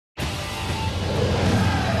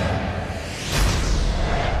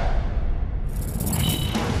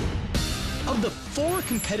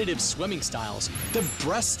competitive swimming styles, the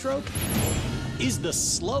breaststroke is the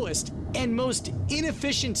slowest and most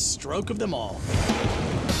inefficient stroke of them all.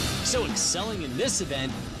 So excelling in this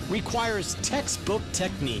event requires textbook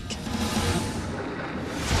technique.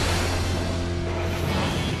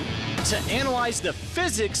 To analyze the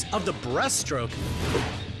physics of the breaststroke,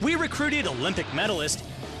 we recruited Olympic medalist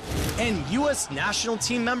and U.S. national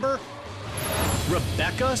team member,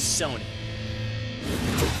 Rebecca Soni.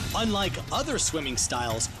 Unlike other swimming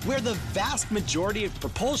styles, where the vast majority of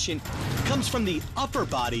propulsion comes from the upper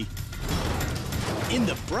body, in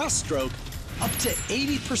the breaststroke, up to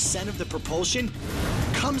 80% of the propulsion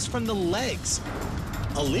comes from the legs.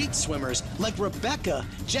 Elite swimmers like Rebecca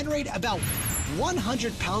generate about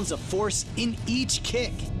 100 pounds of force in each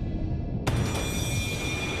kick.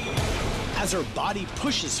 As her body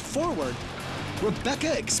pushes forward,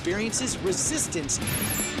 Rebecca experiences resistance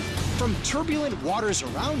from turbulent waters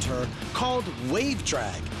around her called wave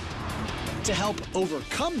drag. To help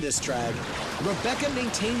overcome this drag, Rebecca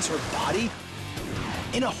maintains her body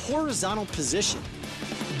in a horizontal position.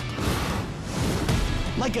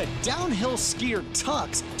 Like a downhill skier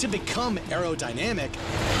tucks to become aerodynamic,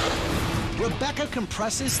 Rebecca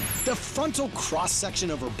compresses the frontal cross-section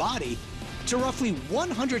of her body to roughly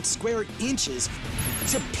 100 square inches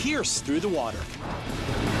to pierce through the water.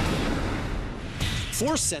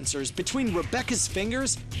 Force sensors between Rebecca's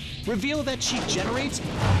fingers reveal that she generates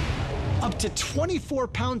up to 24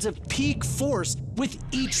 pounds of peak force with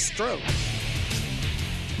each stroke.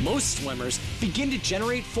 Most swimmers begin to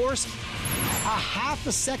generate force a half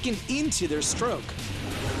a second into their stroke.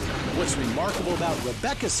 What's remarkable about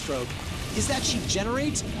Rebecca's stroke is that she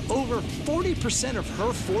generates over 40% of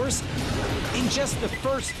her force in just the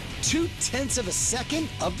first 0.2 of a second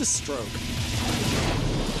of the stroke.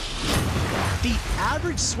 The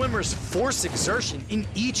average swimmer's force exertion in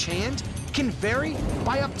each hand can vary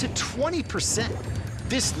by up to 20%.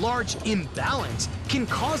 This large imbalance can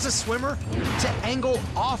cause a swimmer to angle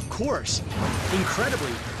off course.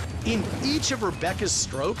 Incredibly, in each of Rebecca's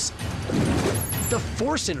strokes, the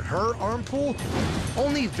force in her arm pull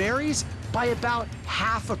only varies by about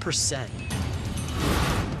 0.5%.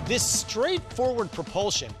 This straightforward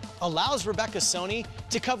propulsion allows Rebecca Soni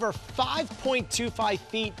to cover 5.25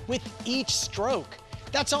 feet with each stroke.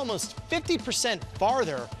 That's almost 50%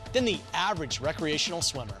 farther than the average recreational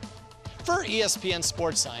swimmer. For ESPN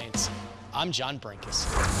Sports Science, I'm John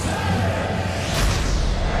Brinkus.